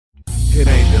It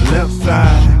ain't the left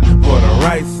side or the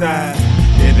right side,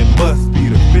 and it must be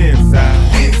the fin side.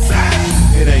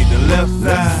 It ain't the left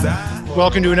side.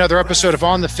 Welcome to another episode of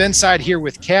On the Fin Side here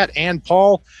with Kat and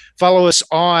Paul. Follow us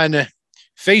on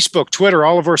Facebook, Twitter,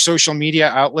 all of our social media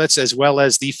outlets, as well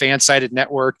as the Fansided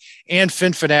Network and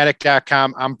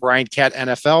FinFanatic.com. I'm Brian Cat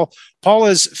NFL. Paul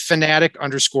is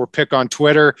Fanatic_pick on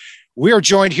Twitter. We are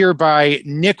joined here by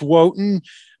Nick Wooten,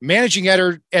 managing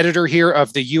editor here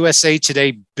of the USA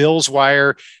Today Bills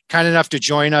Wire, kind enough to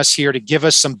join us here to give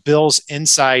us some Bills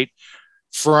insight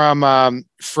from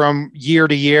year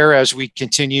to year as we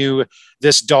continue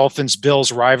this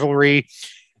Dolphins-Bills rivalry.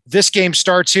 This game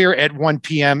starts here at 1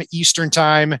 p.m. Eastern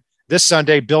time. This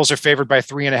Sunday, Bills are favored by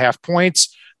 3.5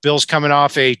 points. Bills coming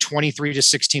off a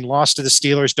 23-16 loss to the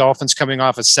Steelers. Dolphins coming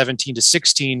off a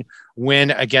 17-16 win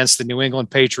against the New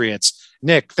England Patriots.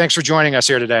 Nick, thanks for joining us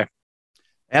here today.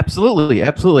 Absolutely.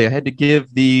 I had to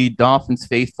give the Dolphins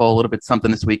faithful a little bit something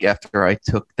this week after I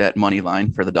took that money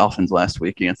line for the Dolphins last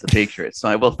week against the Patriots. So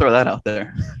I will throw that out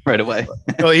there right away.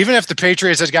 Well, even if the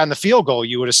Patriots had gotten the field goal,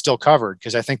 you would have still covered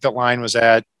because I think the line was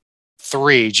at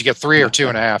 3. Did you get 3 or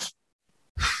 2.5?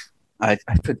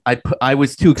 I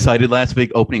was too excited last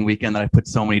week, opening weekend, that I put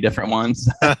so many different ones,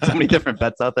 so many different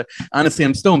bets out there. Honestly,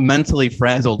 I'm still mentally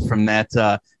frazzled from that.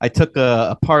 I took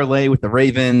a parlay with the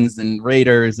Ravens and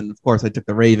Raiders, and of course I took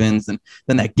the Ravens, and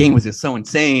then that game was just so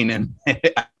insane, and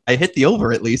I hit the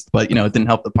over at least, but it didn't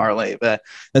help the parlay. But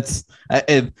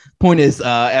point is,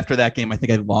 after that game, I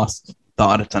think I lost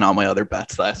thought on all my other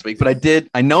bets last week, but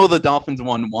I know the Dolphins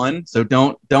won, so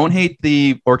don't hate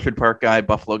the Orchard Park guy,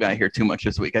 Buffalo guy here too much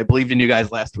this week. I believed in you guys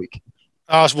last week.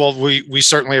 Well, we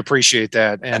certainly appreciate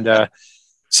that. And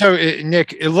so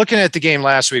Nick, looking at the game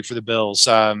last week for the Bills,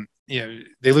 they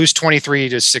lose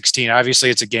 23-16. Obviously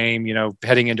it's a game,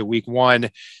 heading into week 1,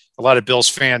 a lot of Bills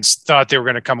fans thought they were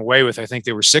going to come away with, I think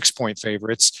they were 6-point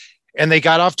favorites, and they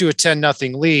got off to a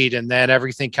 10-0 lead. And then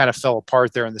everything kind of fell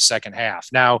apart there in the second half.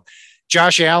 Now,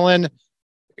 Josh Allen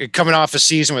coming off a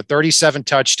season with 37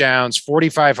 touchdowns,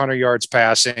 4,500 yards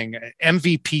passing,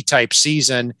 MVP type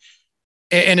season.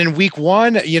 And in week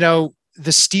 1, the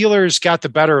Steelers got the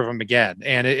better of him again.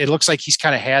 And it looks like he's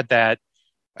kind of had that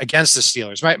against the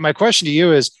Steelers. My question to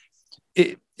you is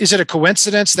it a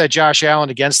coincidence that Josh Allen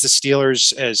against the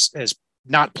Steelers has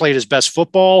not played his best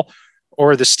football,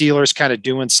 or are the Steelers kind of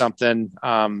doing something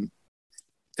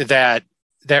that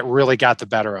really got the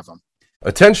better of him?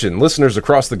 Attention, listeners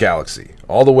across the galaxy,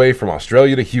 all the way from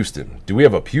Australia to Houston. Do we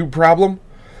have a pube problem?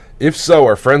 If so,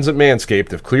 our friends at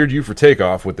Manscaped have cleared you for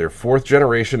takeoff with their 4th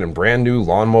generation and brand new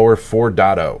Lawnmower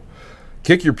 4.0.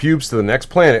 Kick your pubes to the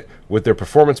next planet with their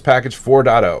Performance Package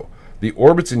 4.0. The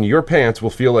orbits in your pants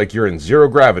will feel like you're in zero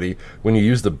gravity when you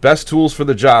use the best tools for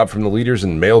the job from the leaders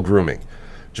in male grooming.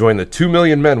 Join the 2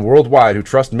 million men worldwide who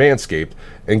trust Manscaped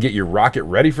and get your rocket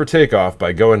ready for takeoff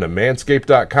by going to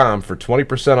manscaped.com for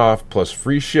 20% off plus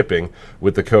free shipping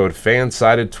with the code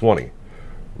FANSIDED20.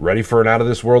 Ready for an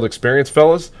out-of-this-world experience,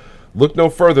 fellas? Look no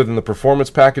further than the Performance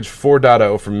Package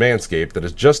 4.0 from Manscaped that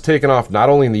has just taken off not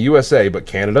only in the USA, but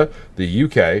Canada, the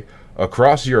UK,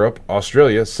 across Europe,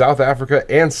 Australia, South Africa,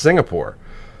 and Singapore.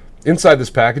 Inside this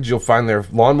package, you'll find their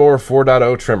Lawnmower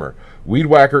 4.0 trimmer, Weed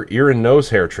Whacker ear and nose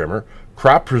hair trimmer,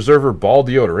 Crop Preserver ball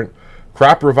deodorant,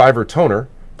 Crop Reviver toner,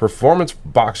 performance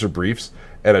boxer briefs,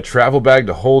 and a travel bag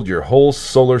to hold your whole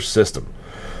solar system.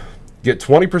 Get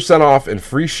 20% off and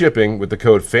free shipping with the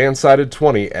code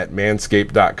FANSIDED20 at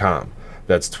manscaped.com.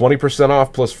 That's 20%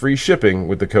 off plus free shipping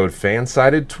with the code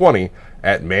FANSIDED20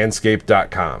 at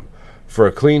manscaped.com. For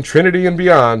a clean trinity and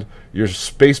beyond, your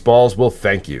spaceballs will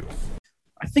thank you.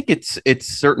 I think it's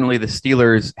certainly the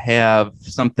Steelers have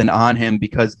something on him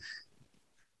because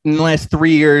in the last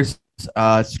 3 years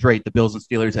straight, the Bills and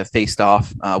Steelers have faced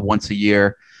off once a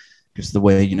year, just the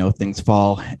way, things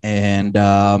fall. And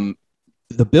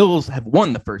the Bills have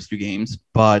won the first 2 games,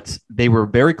 but they were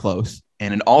very close.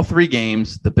 And in all 3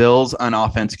 games, the Bills on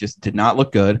offense just did not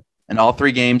look good. In all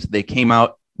 3 games, they came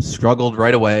out, struggled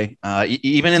right away.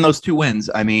 Even in those 2 wins,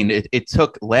 I mean, it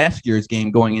took last year's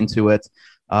game going into it.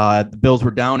 The Bills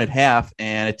were down at half,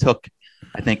 and it took,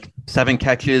 I think, 7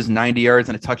 catches, 90 yards,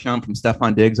 and a touchdown from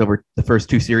Stephon Diggs over the first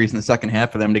 2 series in the second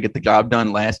half for them to get the job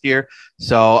done last year.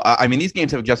 So, I mean, these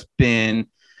games have just been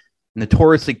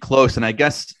notoriously close. And I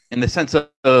guess in the sense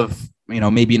of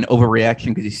maybe an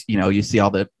overreaction, because, you see all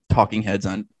the talking heads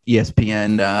on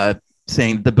ESPN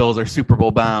saying the Bills are Super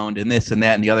Bowl bound and this and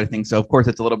that and the other thing. So, of course,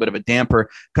 it's a little bit of a damper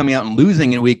coming out and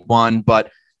losing in week 1.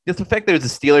 But just the fact that it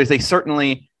was the Steelers, they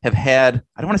certainly have had,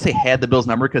 I don't want to say had the Bills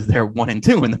number because they're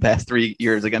 1-2 in the past 3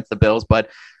 years against the Bills. But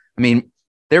I mean,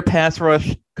 their pass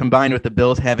rush combined with the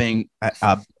Bills having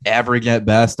a average at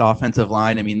best offensive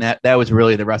line, I mean, that was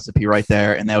really the recipe right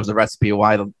there. And that was the recipe of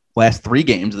why the last 3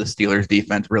 games of the Steelers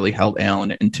defense really held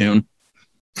Allen in tune.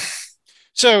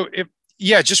 So,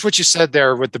 just what you said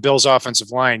there with the Bills offensive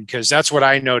line, because that's what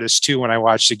I noticed too when I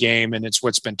watched the game, and it's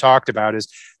what's been talked about, is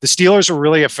the Steelers are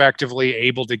really effectively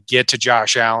able to get to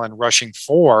Josh Allen rushing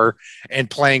 4 and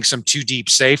playing some 2 deep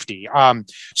safety.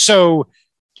 So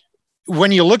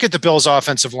when you look at the Bills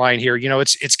offensive line here,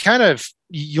 it's kind of,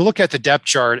 you look at the depth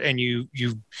chart and you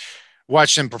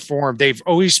watch them perform. They've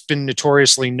always been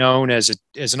notoriously known as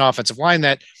an offensive line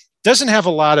that doesn't have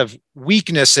a lot of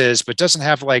weaknesses, but doesn't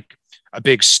have like a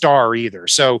big star either.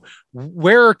 So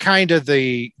where are kind of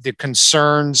the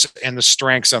concerns and the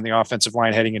strengths on the offensive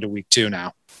line heading into week 2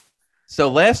 now? So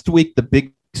last week, the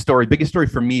biggest story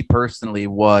for me personally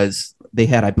was they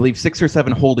had, I believe, 6 or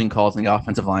 7 holding calls in the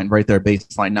offensive line, right there,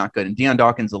 baseline, not good. And Deion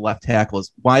Dawkins, the left tackle,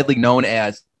 is widely known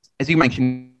as you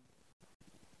mentioned,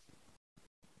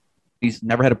 he's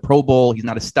never had a Pro Bowl. He's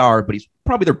not a star, but he's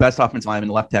probably their best offensive lineman,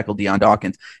 left tackle Deion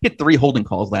Dawkins. He had 3 holding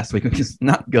calls last week, which is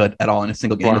not good at all in a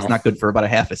single game. Wow. It's not good for about a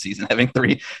half a season, having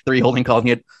three holding calls.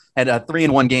 He had 3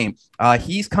 in one game.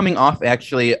 He's coming off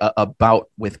actually a bout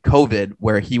with COVID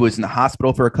where he was in the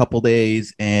hospital for a couple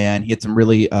days, and he had some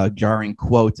really jarring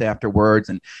quotes afterwards.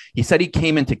 And he said he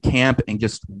came into camp and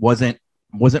just wasn't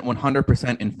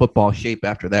 100% in football shape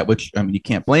after that, which, I mean, you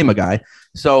can't blame a guy.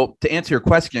 So to answer your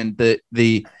question,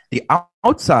 the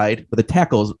outside of the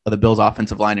tackles of the Bills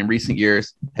offensive line in recent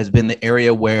years has been the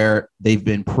area where they've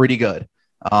been pretty good.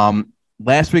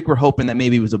 Last week, we're hoping that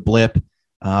maybe it was a blip.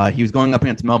 He was going up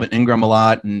against Melvin Ingram a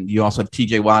lot, and you also have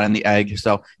TJ Watt on the edge.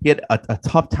 So he had a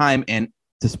tough time. And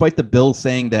despite the Bills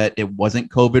saying that it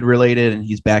wasn't COVID related and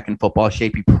he's back in football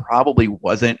shape, he probably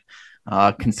wasn't,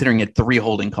 considering it 3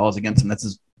 holding calls against him.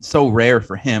 That's so rare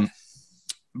for him.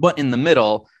 But in the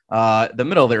middle,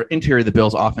 their interior of the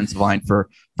Bills offensive line for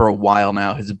a while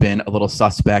now has been a little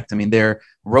suspect. I mean, they're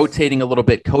rotating a little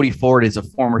bit. Cody Ford is a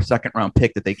former 2nd-round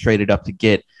pick that they traded up to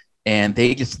get, and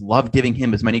they just love giving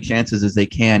him as many chances as they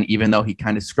can, even though he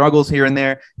kind of struggles here and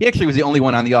there. He actually was the only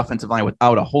one on the offensive line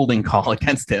without a holding call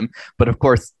against him. But, of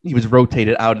course, he was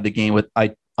rotated out of the game with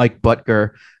Ike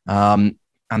Butker.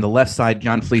 On the left side,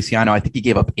 John Feliciano, I think he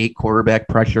gave up 8 quarterback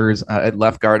pressures at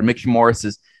left guard. Mitch Morris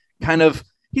is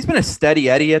he's been a steady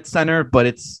Eddie at center,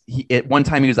 but at one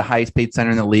time he was the highest paid center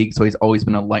in the league, so he's always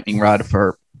been a lightning rod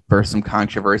for some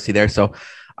controversy there. So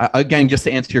again, just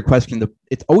to answer your question,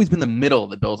 it's always been the middle of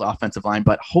the Bills offensive line,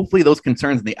 but hopefully those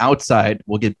concerns on the outside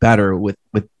will get better with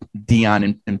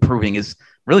Deion improving his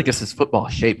football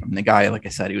shape. I mean, the guy, like I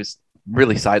said, he was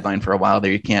really sidelined for a while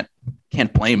there. You can't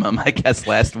blame him, I guess,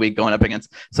 last week going up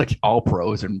against such all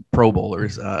pros and Pro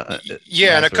Bowlers.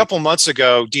 And a couple months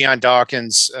ago, Deion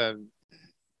Dawkins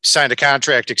signed a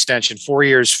contract extension, 4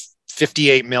 years,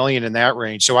 $58 million in that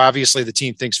range. So obviously the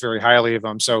team thinks very highly of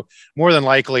him. So more than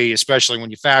likely, especially when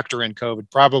you factor in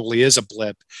COVID, probably is a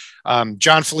blip.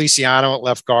 John Feliciano at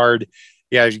left guard,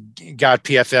 got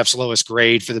PFF's lowest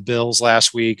grade for the Bills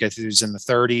last week. I think it was in the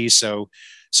 30s. So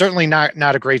certainly not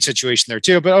a great situation there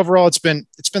too. But overall, it's been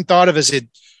thought of as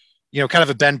kind of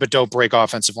a bend but don't break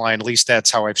offensive line. At least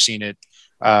that's how I've seen it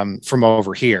from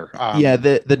over here.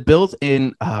 The Bills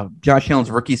in Josh Allen's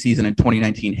rookie season in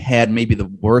 2019 had maybe the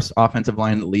worst offensive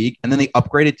line in the league, and then they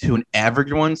upgraded to an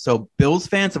average one. So Bills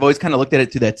fans have always kind of looked at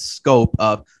it to that scope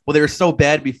of, well, they were so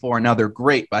bad before, and now they're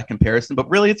great by comparison. But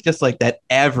really, it's just like that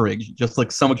average, just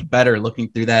like so much better looking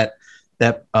through that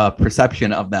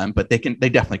perception of them. But they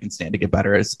definitely can stand to get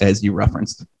better, as you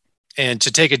referenced. And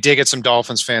to take a dig at some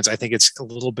Dolphins fans, I think it's a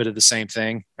little bit of the same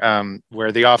thing,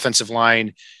 where the offensive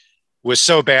line was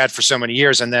so bad for so many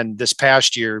years. And then this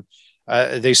past year,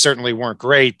 they certainly weren't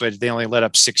great, but they only let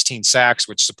up 16 sacks,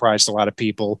 which surprised a lot of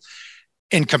people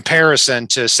in comparison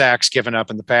to sacks given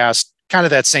up in the past, kind of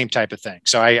that same type of thing.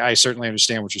 So I certainly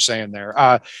understand what you're saying there.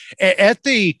 At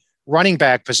the running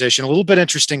back position, a little bit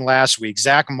interesting last week,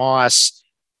 Zach Moss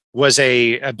was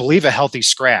I believe a healthy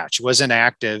scratch, wasn't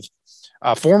active.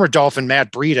 Former Dolphin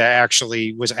Matt Breida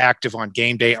actually was active on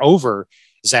game day over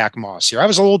Zach Moss here. I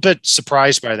was a little bit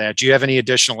surprised by that. Do you have any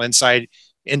additional insight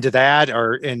into that,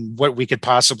 or in what we could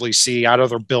possibly see out of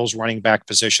the Bills running back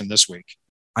position this week?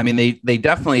 I mean, they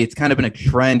definitely, it's kind of been a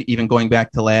trend even going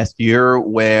back to last year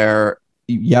where,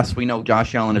 yes, we know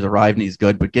Josh Allen has arrived and he's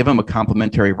good, but give him a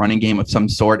complimentary running game of some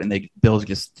sort, and the Bills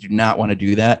just do not want to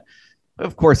do that.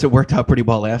 Of course, it worked out pretty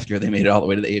well last year. They made it all the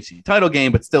way to the AFC title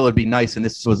game, but still it'd be nice. And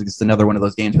this was just another one of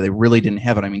those games where they really didn't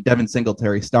have it. I mean, Devin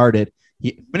Singletary started.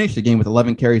 He finished the game with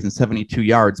 11 carries and 72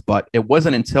 yards, but it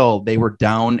wasn't until they were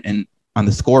down and on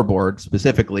the scoreboard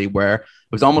specifically, where it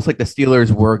was almost like the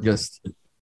Steelers were just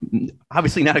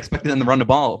obviously not expecting them to run the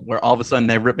ball, where all of a sudden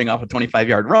they're ripping off a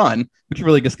 25-yard run, which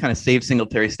really just kind of saved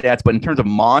Singletary stats. But in terms of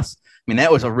Moss, I mean,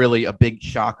 that was a big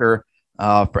shocker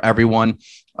for everyone.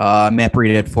 Matt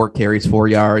Breida had 4 carries, 4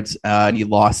 yards, and he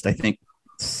lost, I think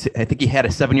he had a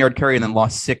 7-yard carry and then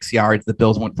lost 6 yards. The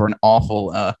Bills went for an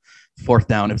awful 4th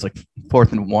down. It was like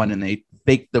 4th and 1, and they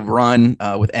faked the run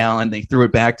with Allen. They threw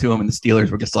it back to him, and the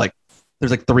Steelers were just like, there's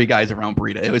like 3 guys around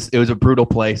Breida. It was a brutal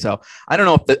play. So I don't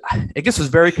know if it just was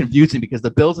very confusing because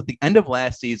the Bills at the end of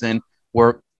last season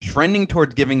were trending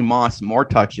towards giving Moss more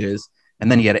touches.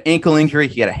 And then he had an ankle injury.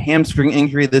 He had a hamstring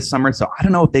injury this summer. So I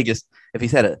don't know if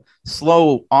he's had a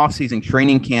slow offseason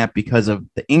training camp because of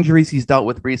the injuries he's dealt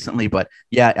with recently. But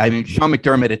yeah, I mean, Sean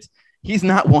McDermott, he's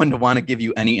not one to want to give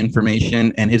you any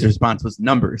information. And his response was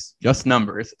numbers, just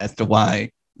numbers as to why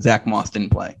Zach Moss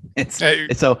didn't play. It's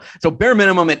so bare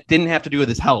minimum, it didn't have to do with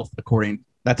his health,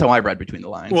 that's how I read between the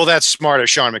lines. Well, that's smart of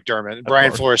Sean McDermott.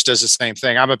 Brian Flores does the same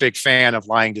thing. I'm a big fan of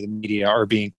lying to the media or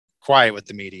being quiet with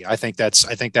the media. I think that's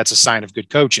a sign of good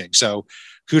coaching. So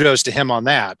kudos to him on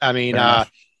that. I mean,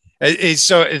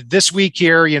 so this week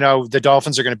here, the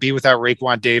Dolphins are going to be without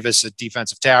Raekwon Davis at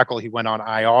defensive tackle. He went on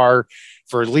IR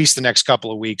for at least the next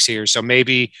couple of weeks here. So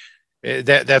maybe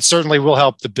that certainly will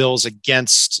help the Bills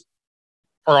against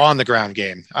or on the ground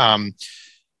game.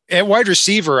 At wide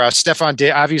receiver, Stephon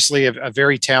Diggs, obviously a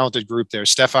very talented group there.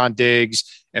 Stephon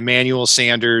Diggs, Emmanuel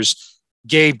Sanders,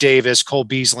 Gabe Davis, Cole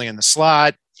Beasley in the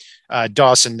slot,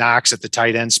 Dawson Knox at the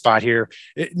tight end spot here.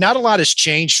 Not a lot has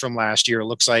changed from last year, it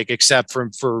looks like, except for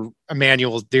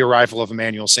the arrival of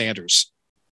Emmanuel Sanders.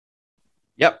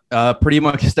 Yep, pretty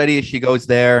much steady as she goes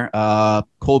there.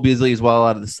 Cole Beasley as well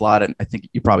out of the slot, and I think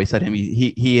you probably said him.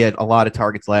 He had a lot of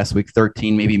targets last week,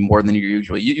 13, maybe more than you're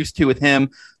usually used to with him.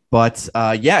 But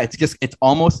it's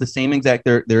almost the same exact.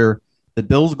 The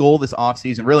Bills' goal this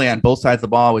offseason, really on both sides of the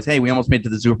ball, was, hey, we almost made it to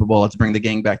the Super Bowl. Let's bring the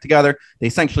gang back together. They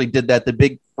essentially did that. The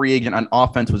big free agent on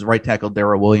offense was right tackle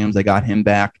Darrell Williams. They got him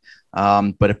back.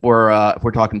 But if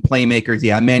we're talking playmakers,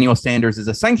 Emmanuel Sanders is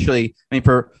essentially,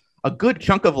 for a good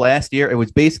chunk of last year, it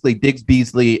was basically Diggs,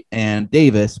 Beasley, and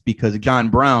Davis because John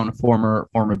Brown, former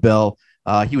Bill,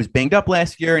 he was banged up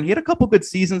last year, and he had a couple good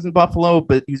seasons in Buffalo,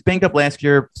 but he was banged up last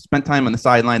year, spent time on the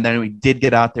sideline. Then he did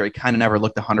get out there. He kind of never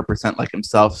looked 100% like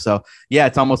himself. So, yeah,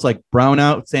 it's almost like Brown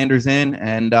out, Sanders in,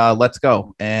 and let's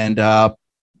go. And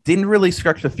didn't really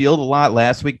stretch the field a lot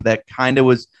last week. That kind of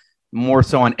was more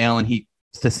so on Allen.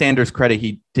 To Sanders' credit,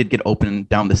 he did get open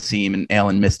down the seam, and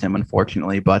Allen missed him,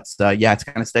 unfortunately. But it's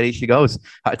kind of steady as she goes.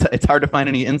 It's hard to find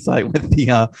any insight with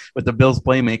the Bills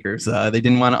playmakers. They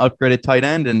didn't want to upgrade a tight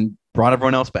end and brought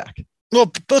everyone else back. Well,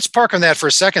 let's park on that for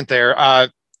a second there.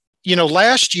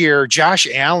 Last year, Josh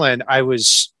Allen, I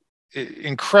was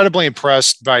incredibly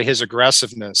impressed by his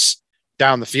aggressiveness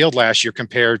down the field last year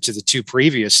compared to the 2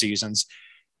 previous seasons.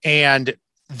 And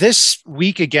this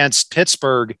week against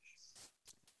Pittsburgh,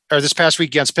 or this past week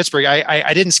against Pittsburgh,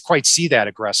 I didn't quite see that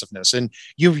aggressiveness. And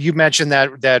you mentioned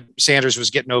that Sanders was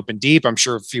getting open deep. I'm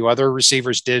sure a few other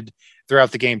receivers did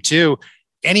throughout the game too.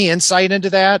 Any insight into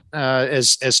that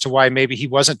as to why maybe he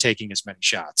wasn't taking as many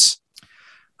shots?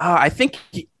 I think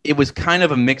it was kind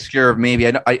of a mixture of maybe.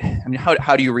 I mean,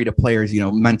 how do you read a player's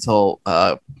mental?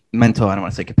 I don't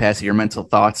want to say capacity or mental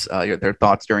thoughts, their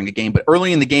thoughts during a game. But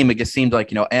early in the game, it just seemed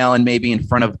like Allen maybe in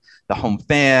front of the home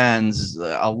fans,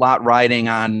 a lot riding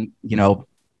on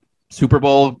Super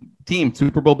Bowl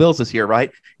Bills this year,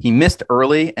 right? He missed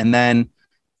early, and then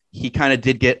he kind of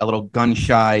did get a little gun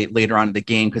shy later on in the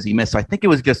game because he missed. So I think it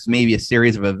was just maybe a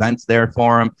series of events there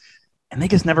for him. And they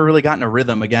just never really got in a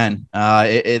rhythm again.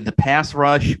 The pass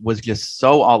rush was just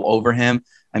so all over him.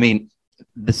 I mean,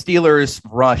 the Steelers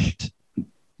rushed,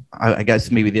 I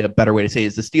guess maybe the better way to say it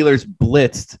is the Steelers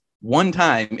blitzed one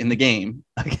time in the game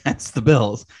against the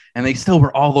Bills, and they still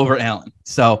were all over Allen.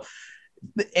 So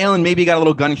Allen maybe got a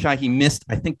little gun shy. He missed,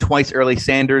 I think, twice early.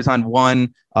 Sanders on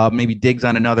one, maybe Diggs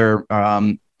on another.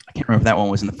 I can't remember if that one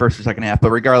was in the first or second half,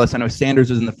 but regardless, I know Sanders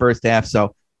was in the first half.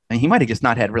 So he might have just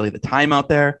not had really the time out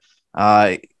there.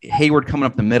 Hayward coming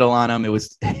up the middle on him. It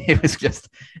was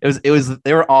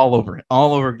they were all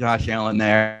over Josh Allen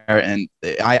there. And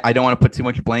I don't want to put too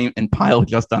much blame and pile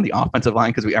just on the offensive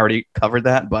line because we already covered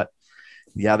that, but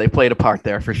yeah, they played a part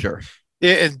there for sure.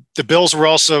 Yeah, the Bills were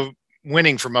also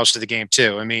winning for most of the game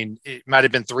too. I mean, it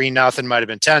might've been 3-0, might've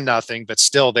been 10-0, but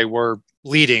still they were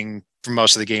leading for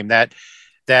most of the game. That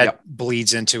yep.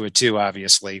 Bleeds into it too,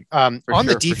 obviously.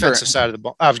 The defensive side of the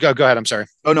ball. Go ahead. I'm sorry.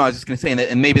 Oh no, I was just going to say that,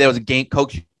 and maybe that was a game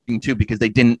coaching too, because they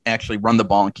didn't actually run the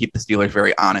ball and keep the Steelers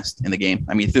very honest in the game.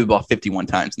 I mean, they threw the ball 51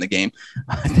 times in the game.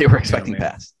 They were expecting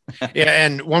pass. Yeah,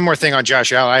 and one more thing on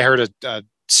Josh Allen. I heard a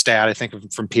stat, I think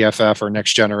from PFF or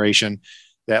Next Generation,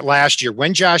 that last year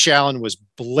when Josh Allen was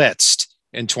blitzed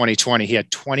in 2020, he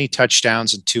had 20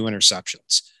 touchdowns and 2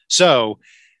 interceptions. So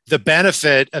the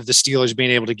benefit of the Steelers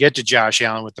being able to get to Josh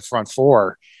Allen with the front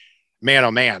four, man,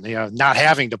 oh man, not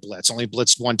having to blitz, only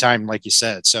blitzed one time, like you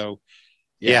said. So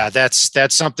yeah, that's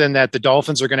something that the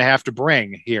Dolphins are going to have to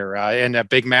bring here. And a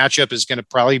big matchup is going to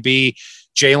probably be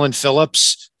Jalen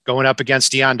Phillips going up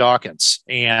against Deion Dawkins.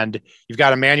 And you've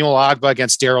got Emmanuel Ogbah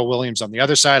against Darrell Williams on the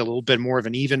other side, a little bit more of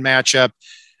an even matchup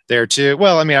there too.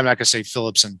 Well, I mean, I'm not going to say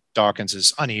Phillips and Dawkins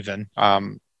is uneven.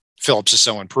 Phillips is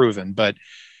so unproven, but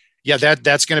yeah,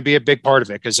 that's going to be a big part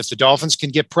of it. Because if the Dolphins can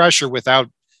get pressure without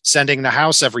sending the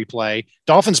house every play,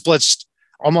 Dolphins blitzed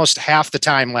almost half the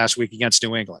time last week against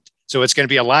New England. So it's going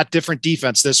to be a lot different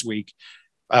defense this week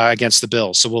against the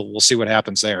Bills. So we'll see what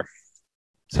happens there.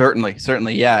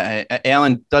 Certainly. Yeah.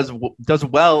 Allen does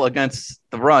well against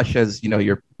the rush, as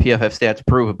your PFF stats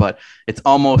prove, but it's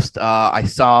almost, I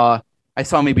saw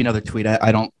maybe another tweet.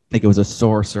 I don't think it was a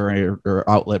source or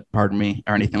outlet, pardon me,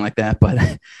 or anything like that, but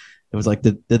it was like,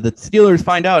 did the Steelers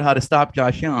find out how to stop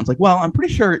Josh Allen? It's like, well, I'm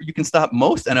pretty sure you can stop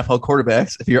most NFL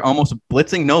quarterbacks if you're almost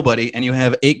blitzing nobody and you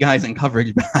have 8 guys in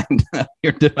coverage behind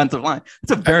your defensive line.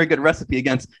 It's a very good recipe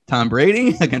against Tom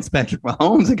Brady, against Patrick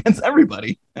Mahomes, against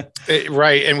everybody.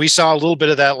 Right. And we saw a little bit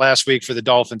of that last week for the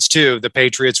Dolphins too. The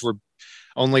Patriots were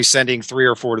only sending 3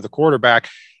 or 4 to the quarterback.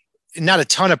 Not a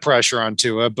ton of pressure on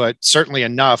Tua, but certainly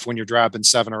enough when you're dropping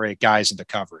 7 or 8 guys into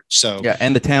coverage. So yeah,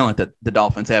 and the talent that the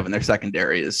Dolphins have in their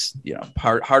secondary is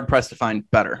hard pressed to find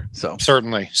better. So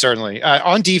certainly.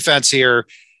 On defense here,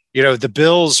 the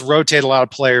Bills rotate a lot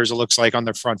of players. It looks like on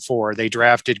their front four. They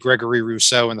drafted Gregory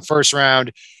Rousseau in the first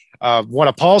round. One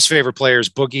of Paul's favorite players,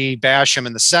 Boogie Basham,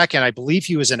 in the second. I believe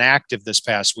he was inactive this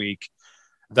past week,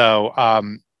 though.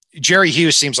 Jerry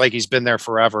Hughes seems like he's been there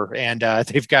forever, and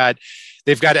they've got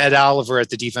Ed Oliver at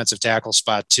the defensive tackle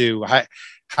spot too.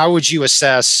 How would you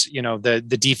assess,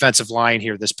 the defensive line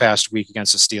here this past week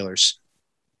against the Steelers?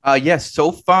 Yes,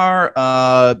 so far,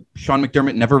 Sean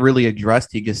McDermott never really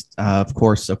addressed. He just, of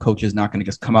course, a coach is not going to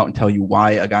just come out and tell you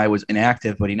why a guy was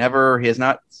inactive, but he has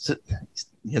not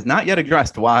yet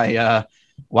addressed why a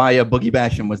Boogie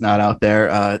Basham was not out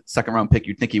there. Second round pick,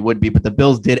 you'd think he would be, but the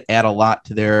Bills did add a lot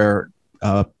to their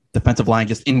defensive line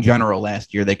just in general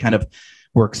last year. They kind of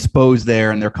were exposed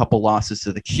there, and their couple losses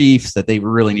to the Chiefs that they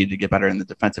really needed to get better in the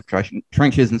defensive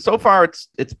trenches. And so far,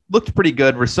 it's looked pretty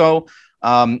good. Rousseau,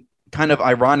 kind of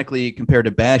ironically compared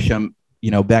to Basham,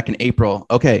 back in April.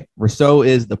 Okay, Rousseau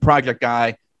is the project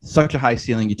guy, such a high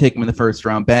ceiling. You take him in the first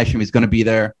round. Basham is going to be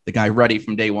there, the guy ready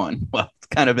from day one. Well, it's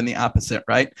kind of in the opposite,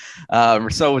 right?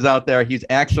 Rousseau was out there. He's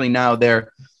actually now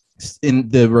there. In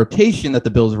the rotation that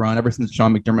the Bills run ever since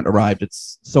Sean McDermott arrived,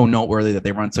 it's so noteworthy that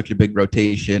they run such a big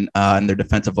rotation in their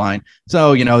defensive line.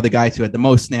 So, the guys who had the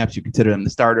most snaps, you consider them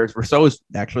the starters. Rousseau is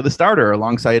actually the starter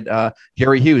alongside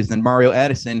Jerry Hughes and Mario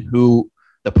Addison, who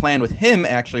the plan with him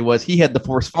actually was he had the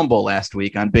forced fumble last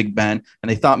week on Big Ben, and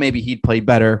they thought maybe he'd play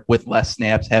better with less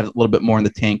snaps, have a little bit more in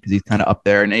the tank because he's kind of up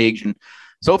there in age. And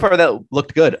so far that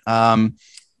looked good.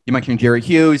 You mentioned Jerry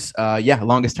Hughes.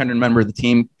 Longest tenured member of the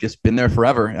team, just been there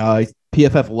forever.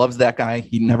 PFF loves that guy.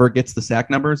 He never gets the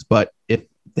sack numbers, but if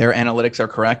their analytics are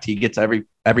correct, he gets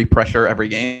every pressure, every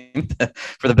game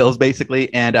for the Bills,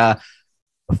 basically. And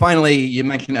finally, you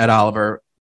mentioned Ed Oliver.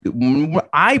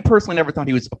 I personally never thought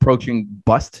he was approaching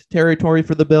bust territory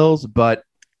for the Bills, but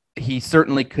he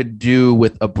certainly could do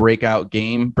with a breakout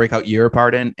year,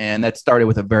 and that started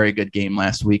with a very good game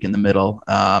last week in the middle.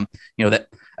 That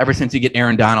ever since you get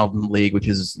Aaron Donald in the league, which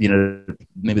is,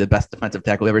 maybe the best defensive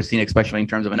tackle we've ever seen, especially in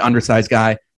terms of an undersized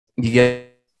guy, you get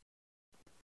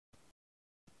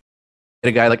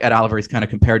a guy like Ed Oliver is kind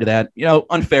of compared to that,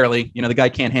 unfairly. The guy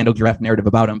can't handle draft narrative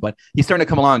about him, but he's starting to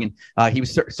come along, and he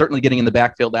was certainly getting in the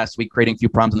backfield last week, creating a few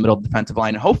problems in the middle of the defensive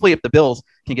line. And hopefully if the Bills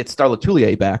can get Star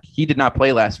Lotulelei back, he did not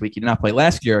play last week. He did not play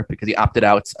last year because he opted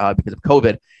out because of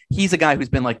COVID. He's a guy who's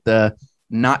been like the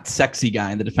not sexy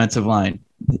guy in the defensive line.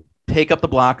 Take up the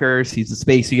blockers. He's a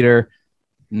space eater.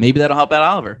 Maybe that'll help Ed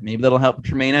Oliver. Maybe that'll help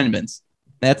Tremaine Edmonds.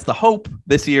 That's the hope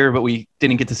this year, but we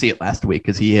didn't get to see it last week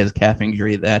because he has a calf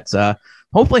injury. That's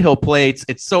hopefully he'll play.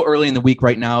 It's so early in the week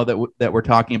right now that we're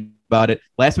talking about it.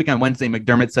 Last week on Wednesday,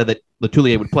 McDermott said that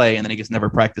Lotulelei would play, and then he just never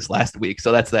practiced last week.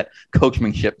 So that's that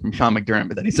coachmanship from Sean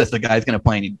McDermott that he says the guy's going to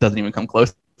play and he doesn't even come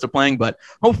close to playing. But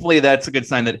hopefully that's a good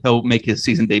sign that he'll make his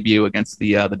season debut against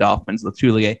the Dolphins,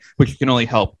 Lotulelei, which can only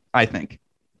help, I think.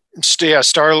 Yeah,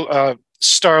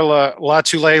 Starla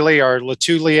Latulele or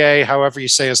Latulier, however you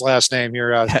say his last name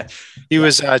here. He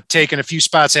was taken a few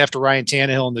spots after Ryan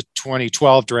Tannehill in the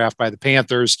 2012 draft by the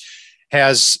Panthers.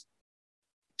 Has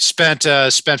spent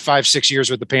 5-6 years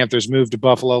with the Panthers. Moved to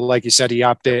Buffalo, like you said. He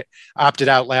opted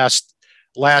out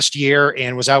last year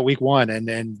and was out week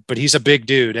 1. But he's a big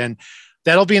dude, and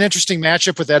that'll be an interesting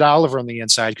matchup with Ed Oliver on the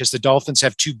inside because the Dolphins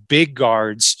have 2 big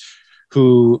guards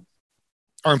who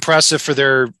are impressive for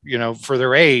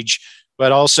their age,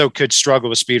 but also could struggle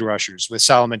with speed rushers with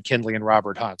Solomon Kindley and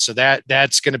Robert Hunt. So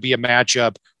that's going to be a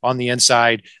matchup on the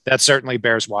inside that certainly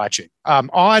bears watching.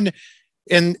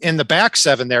 In the back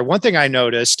 7 there, one thing I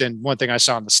noticed and one thing I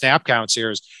saw in the snap counts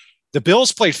here is the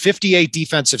Bills played 58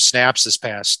 defensive snaps this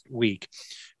past week.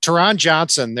 Teron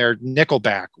Johnson, their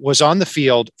nickelback, was on the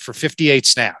field for 58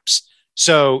 snaps.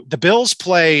 So the Bills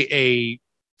play a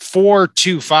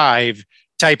 4-2-5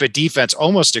 type of defense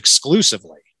almost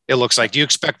exclusively, it looks like. Do you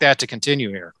expect that to continue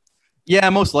here? Yeah,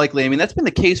 most likely. I mean, that's been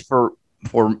the case for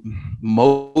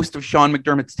most of Sean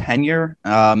McDermott's tenure.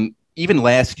 Even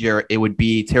last year, it would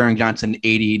be Taron Johnson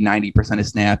 80-90% of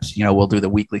snaps. We'll do the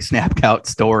weekly snap count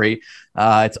story.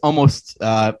 It's almost,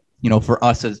 for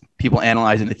us as people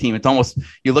analyzing the team, it's almost,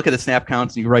 you look at the snap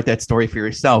counts and you write that story for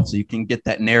yourself so you can get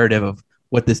that narrative of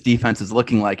what this defense is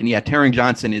looking like. And yeah, Taron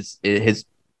Johnson has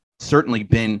certainly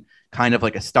been kind of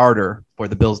like a starter for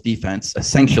the Bills defense,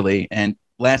 essentially. And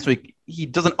last week, he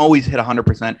doesn't always hit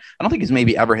 100%. I don't think he's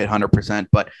maybe ever hit 100%,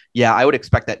 but yeah, I would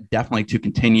expect that definitely to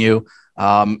continue.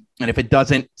 And if it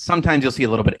doesn't, sometimes you'll see a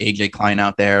little bit of AJ Klein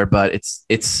out there, but it's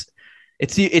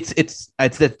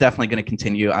definitely going to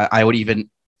continue. I would even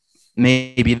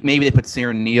maybe they put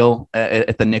Siran Neal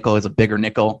at the nickel as a bigger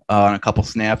nickel on a couple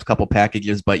snaps, couple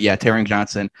packages. But yeah, Taron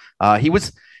Johnson, he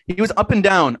was up and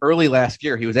down early last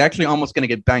year. He was actually almost going to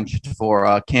get benched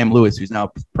for Cam Lewis, who's now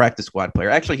a practice squad player.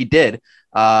 Actually, he did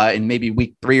in maybe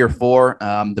week 3 or 4.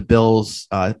 The Bills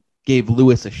gave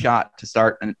Lewis a shot to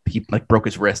start, and he broke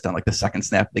his wrist on the second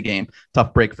snap of the game.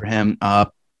 Tough break for him.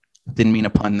 Didn't mean a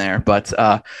pun there, but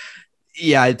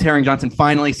yeah, Taron Johnson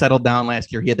finally settled down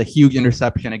last year. He had the huge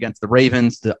interception against the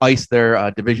Ravens to ice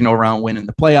their divisional round win in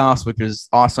the playoffs, which is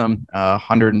awesome.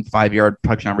 105-yard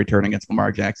touchdown return against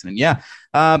Lamar Jackson. And yeah,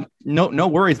 no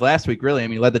worries last week, really. I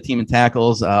mean, he led the team in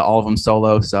tackles, all of them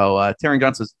solo. So Taron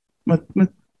Johnson's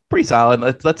pretty solid.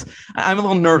 I'm a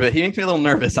little nervous. He makes me a little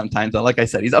nervous sometimes. Like I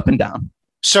said, he's up and down.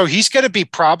 So he's going to be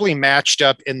probably matched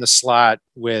up in the slot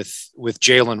with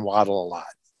Jalen Waddle a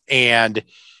lot. And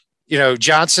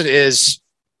Johnson is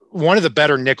one of the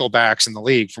better nickelbacks in the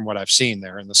league from what I've seen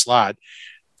there in the slot.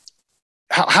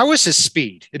 How is his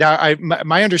speed? Now,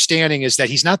 my understanding is that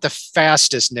he's not the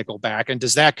fastest nickelback. And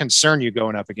does that concern you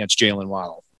going up against Jalen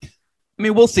Waddle? I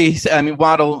mean, we'll see. I mean,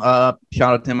 Waddle,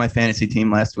 shout out to my fantasy team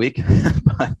last week,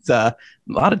 but a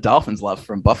lot of Dolphins love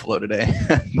from Buffalo today.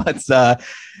 But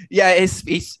yeah,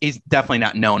 he's definitely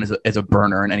not known as a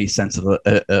burner in any sense of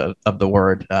the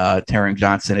word. Taron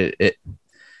Johnson,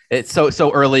 it's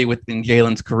so early within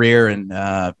Jalen's career,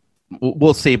 and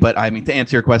we'll see. But I mean, to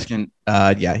answer your question,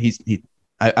 yeah,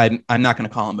 I'm not going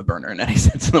to call him a burner in any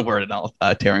sense of the word at all.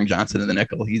 Taron Johnson in the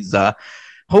nickel. He's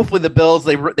hopefully the Bills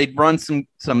they run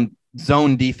some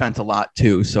zone defense a lot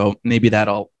too, so maybe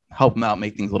that'll help him out,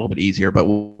 make things a little bit easier. But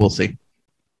we'll see.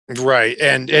 Right,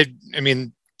 and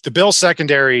the Bills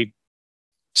secondary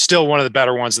still one of the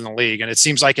better ones in the league, and it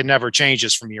seems like it never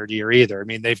changes from year to year either. I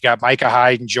mean, they've got Micah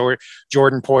Hyde and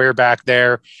Jordan Poyer back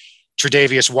there.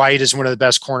 Tre'Davious White is one of the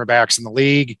best cornerbacks in the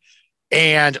league,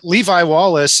 and Levi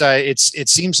Wallace. It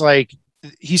seems like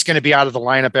he's going to be out of the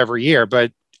lineup every year,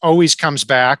 but always comes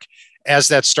back as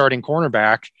that starting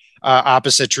cornerback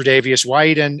opposite Tre'Davious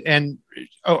White, and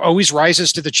always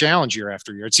rises to the challenge year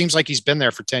after year. It seems like he's been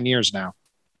there for 10 years now.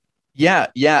 Yeah.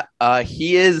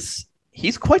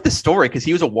 He's quite the story because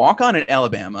he was a walk-on at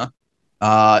Alabama,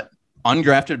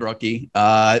 undrafted rookie,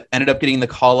 ended up getting the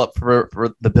call up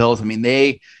for the Bills. I mean,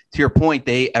 to your point,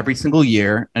 every single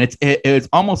year, and it's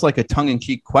almost like a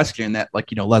tongue-in-cheek question that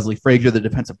Leslie Frazier, the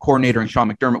defensive coordinator, and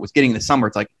Sean McDermott was getting this summer.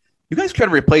 It's like, you guys try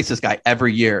to replace this guy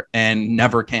every year and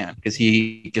never can because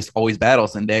he just always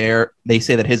battles. And they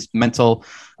say that his mental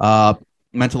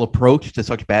approach to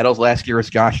such battles last year was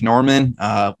Josh Norman.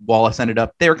 Wallace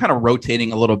they were kind of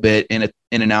rotating a little bit in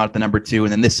and out at the number 2.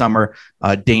 And then this summer,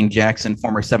 Dane Jackson,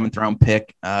 former 7th round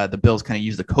pick, the Bills kind of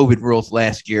used the COVID rules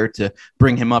last year to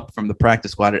bring him up from the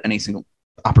practice squad at any single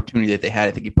opportunity that they had.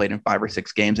 I think he played in 5 or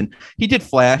 6 games, and he did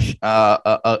flash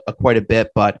quite a bit.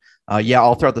 But yeah,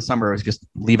 all throughout the summer, it was just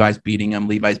Levi's beating him,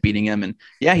 and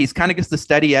yeah, he's kind of just the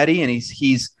steady Eddie, and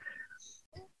he's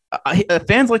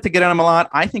Fans like to get on him a lot.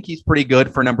 I think he's pretty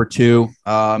good for number 2.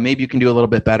 Maybe you can do a little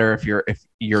bit better if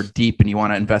you're deep and you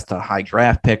want to invest a high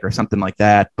draft pick or something like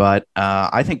that. But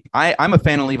I think I'm a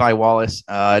fan of Levi Wallace.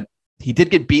 He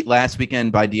did get beat last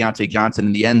weekend by Deontay Johnson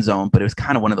in the end zone, but it was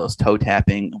kind of one of those toe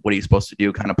tapping, what are you supposed to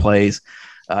do kind of plays,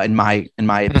 in my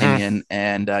opinion.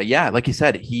 And like you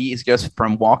said, he is just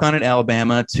from walk on at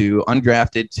Alabama to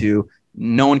undrafted to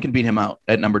no one can beat him out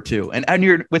at number 2. And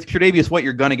you're with Tre'Davious White,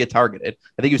 you're going to get targeted.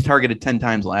 I think he was targeted 10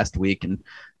 times last week. And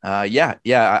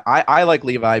I like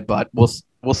Levi, but we'll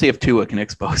see if Tua can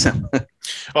expose him.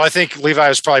 Well, I think Levi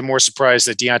was probably more surprised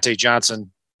that Deontay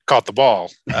Johnson caught the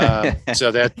ball.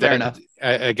 So that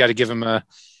I got to give him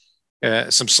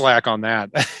some slack on that.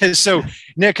 So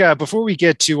Nick, before we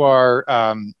get to our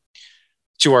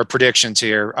predictions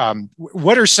here,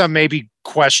 what are some maybe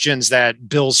questions that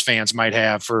Bills fans might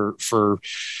have for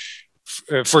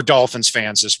Dolphins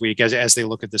fans this week as they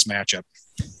look at this matchup?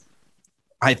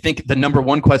 I think the number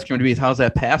one question would be, how's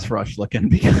that pass rush looking?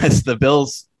 Because the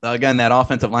Bills, again, that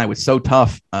offensive line was so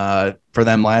tough for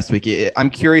them last week.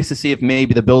 I'm curious to see if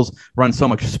maybe the Bills run so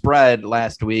much spread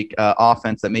last week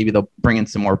offense that maybe they'll bring in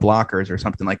some more blockers or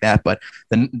something like that. But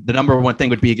the number one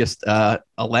thing would be just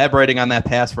elaborating on that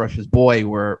pass rushes. Boy,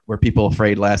 were people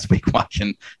afraid last week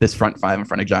watching this front 5 in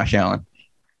front of Josh Allen.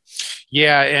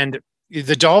 Yeah, and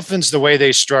the Dolphins, the way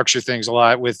they structure things a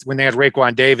lot with when they had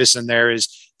Raekwon Davis in there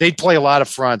is they'd play a lot of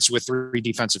fronts with 3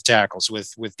 defensive tackles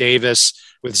with Davis,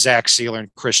 with Zach Sealer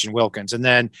and Christian Wilkins. And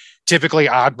then typically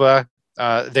Agba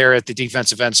there at the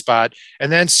defensive end spot.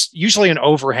 And then usually an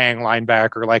overhang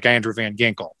linebacker like Andrew Van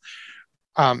Ginkel.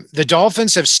 The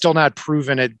Dolphins have still not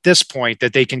proven at this point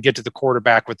that they can get to the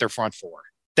quarterback with their front 4.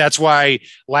 That's why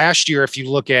last year, if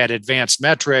you look at advanced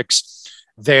metrics,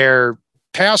 their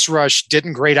pass rush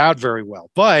didn't grade out very well,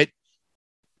 but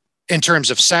in terms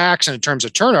of sacks and in terms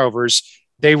of turnovers,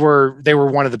 they were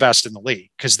one of the best in the league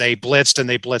because they blitzed and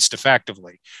they blitzed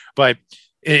effectively. But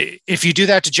if you do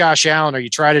that to Josh Allen, or you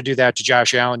try to do that to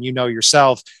Josh Allen, you know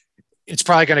yourself, it's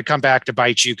probably going to come back to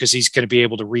bite you because he's going to be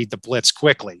able to read the blitz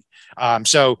quickly.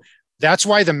 So that's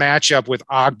why the matchup with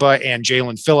Agba and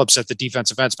Jalen Phillips at the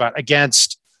defensive end spot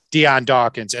against Deion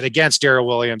Dawkins and against Darrell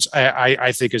Williams,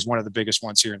 I think is one of the biggest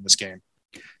ones here in this game.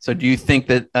 So do you think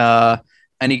that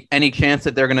any chance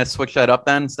that they're going to switch that up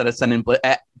then instead of sending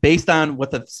based on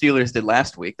what the Steelers did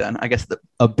last week? Then I guess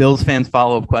a Bills fans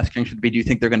follow-up question should be, do you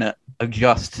think they're going to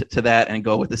adjust to that and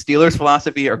go with the Steelers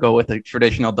philosophy or go with the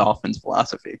traditional Dolphins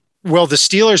philosophy? Well, the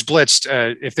Steelers blitzed,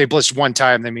 if they blitzed one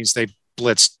time, that means they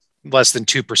blitzed less than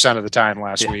 2% of the time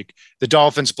last week. The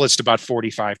Dolphins blitzed about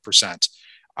 45%.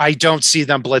 I don't see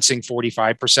them blitzing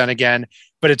 45% again,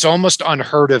 but it's almost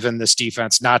unheard of in this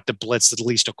defense not to blitz at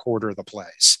least a quarter of the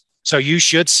plays. So you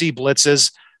should see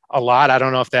blitzes a lot. I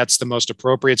don't know if that's the most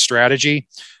appropriate strategy.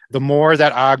 The more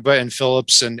that Agba and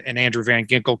Phillips and Andrew Van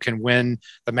Ginkel can win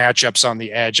the matchups on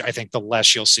the edge, I think the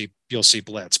less you'll see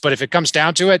blitz. But if it comes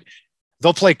down to it,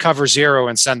 they'll play cover 0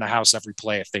 and send the house every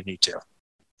play if they need to.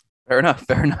 Fair enough.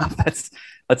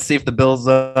 Let's see if the Bills,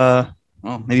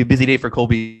 maybe a busy day for Cole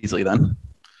Beasley then.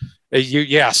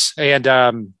 Yes.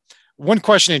 And one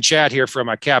question in chat here from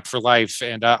a Cap for Life,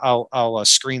 and I'll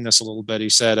screen this a little bit. He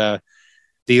said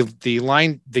the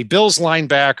Bills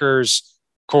linebackers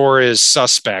core is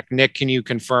suspect. Nick, can you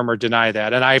confirm or deny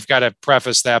that? And I've got to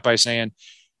preface that by saying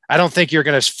I don't think you're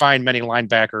going to find many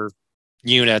linebacker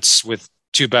units with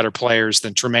 2 better players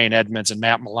than Tremaine Edmonds and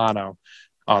Matt Milano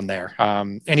on there.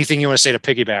 Anything you want to say to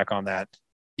piggyback on that?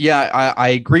 Yeah, I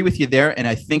agree with you there. And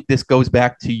I think this goes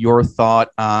back to your thought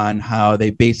on how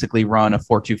they basically run a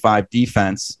 4-2-5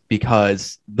 defense,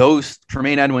 because those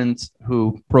Tremaine Edmonds,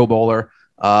 who Pro Bowler,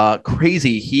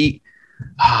 crazy.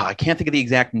 I can't think of the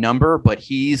exact number, but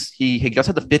he just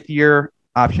had the 5th year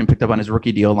option picked up on his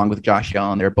rookie deal along with Josh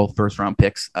Allen. They're both 1st round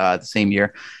picks the same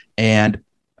year. And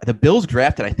the Bills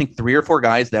drafted, I think, 3 or 4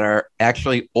 guys that are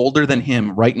actually older than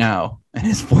him right now in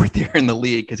his 4th year in the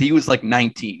league, because he was like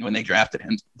 19 when they drafted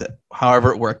him,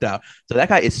 however it worked out. So that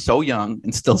guy is so young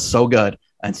and still so good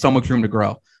and so much room to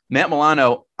grow. Matt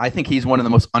Milano, I think he's one of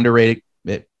the most underrated,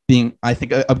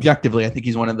 objectively, I think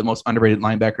he's one of the most underrated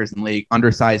linebackers in the league.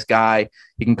 Undersized guy.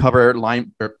 He can cover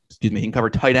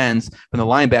tight ends from the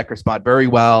linebacker spot very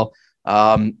well,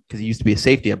 because he used to be a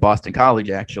safety at Boston College,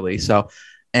 actually. So,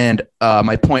 and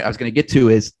my point I was going to get to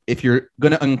is, if you're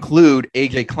going to include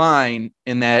AJ Klein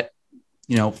in that,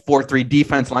 4-3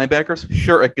 defense linebackers,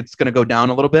 sure, it's going to go down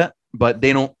a little bit, but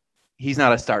he's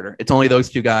not a starter. It's only those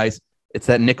 2 guys. It's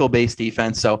that nickel-based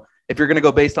defense. So if you're going to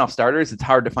go based off starters, it's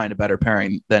hard to find a better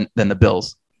pairing than the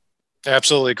Bills.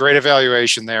 Absolutely. Great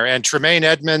evaluation there. And Tremaine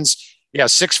Edmonds,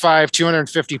 6'5",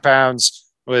 250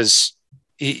 pounds,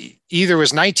 he either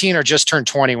was 19 or just turned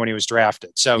 20 when he was drafted.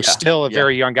 So still a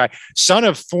very young guy, son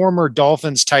of former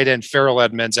Dolphins tight end Farrell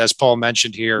Edmunds, as Paul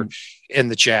mentioned here in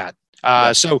the chat.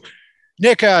 So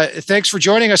Nick, thanks for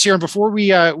joining us here. And before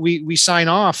we sign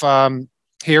off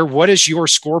here, what is your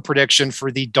score prediction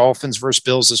for the Dolphins versus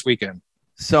Bills this weekend?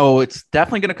 So it's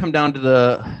definitely going to come down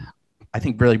to I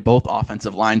think really both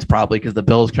offensive lines, probably, because the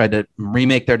Bills tried to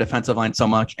remake their defensive line so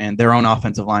much, and their own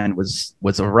offensive line was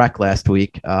a wreck last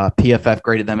week. PFF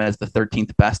graded them as the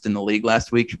 13th best in the league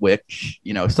last week, which,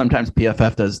 sometimes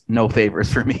PFF does no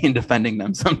favors for me in defending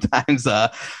them sometimes.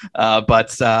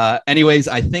 But anyways,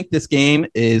 I think this game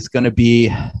is going to be,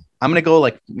 I'm going to go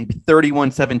like maybe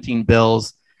 31-17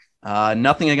 Bills.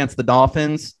 Nothing against the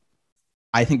Dolphins.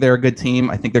 I think they're a good team.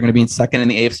 I think they're going to be in second in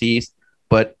the AFC East,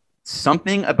 but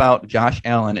something about Josh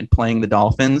Allen and playing the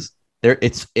Dolphins,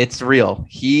 it's real.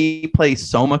 He plays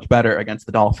so much better against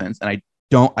the Dolphins, and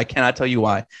I cannot tell you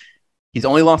why. He's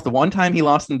only lost the one time he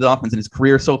lost in the Dolphins in his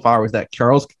career so far was that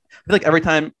Charles. I feel like every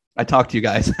time I talk to you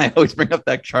guys, I always bring up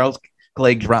that Charles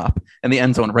Clay drop in the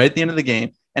end zone right at the end of the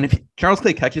game. And if Charles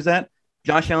Clay catches that,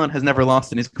 Josh Allen has never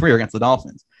lost in his career against the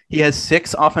Dolphins. He has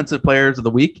 6 offensive players of the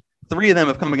week. 3 of them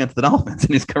have come against the Dolphins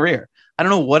in his career. I don't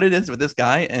know what it is with this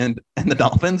guy and the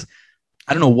Dolphins.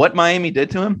 I don't know what Miami did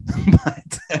to him,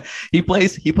 but he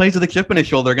plays with a chip in his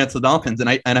shoulder against the Dolphins. And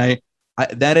I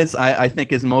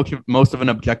think is most of an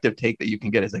objective take that you can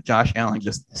get is that Josh Allen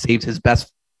just saves his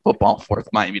best football for the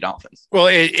Miami Dolphins. Well,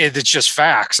 it's just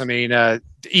facts. I mean,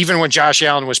 even when Josh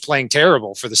Allen was playing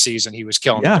terrible for the season, he was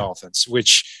killing the Dolphins,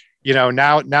 which,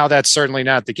 now that's certainly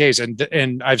not the case.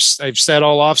 And I've said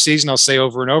all off season, I'll say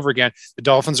over and over again, the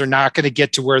Dolphins are not going to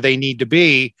get to where they need to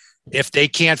be if they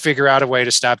can't figure out a way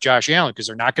to stop Josh Allen, because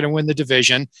they're not going to win the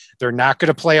division. They're not going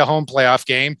to play a home playoff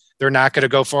game. They're not going to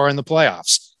go far in the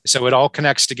playoffs. So it all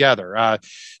connects together.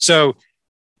 So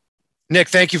Nick,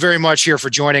 thank you very much here for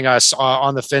joining us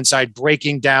on the Fin Side,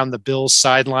 breaking down the Bills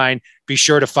sideline. Be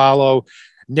sure to follow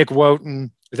Nick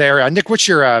Wooten there. Nick, what's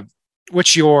your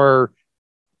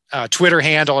Twitter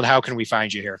handle, and how can we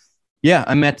find you here? Yeah,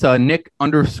 I'm at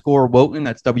Nick_Wooten.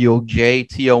 That's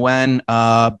WOJTON.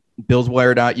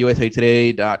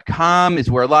 BillsWire.usatoday.com is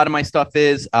where a lot of my stuff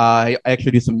is. I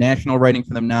actually do some national writing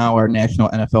for them now. Our national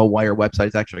NFL Wire website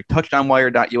is actually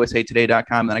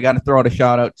touchdownwire.usatoday.com. And I got to throw out a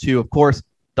shout out to, of course,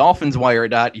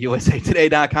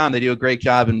 DolphinsWire.usatoday.com. They do a great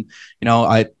job. And,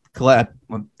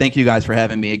 thank you guys for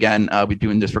having me again. We've been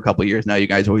doing this for a couple of years now. You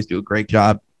guys always do a great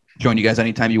job. Join you guys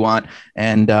anytime you want,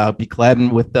 and be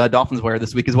collabing with Dolphins Wire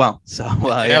this week as well. So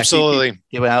absolutely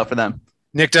give it out for them.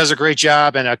 Nick does a great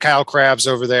job, and Kyle Krabs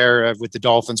over there with the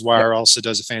Dolphins Wire also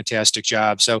does a fantastic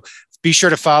job. So be sure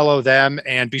to follow them,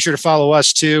 and be sure to follow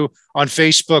us too on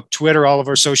Facebook, Twitter, all of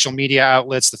our social media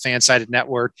outlets, the Fansided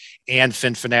Network and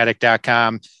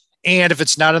FinFanatic.com. And if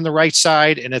it's not on the right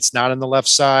side and it's not on the left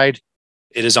side,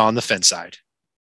 it is on the Fin Side.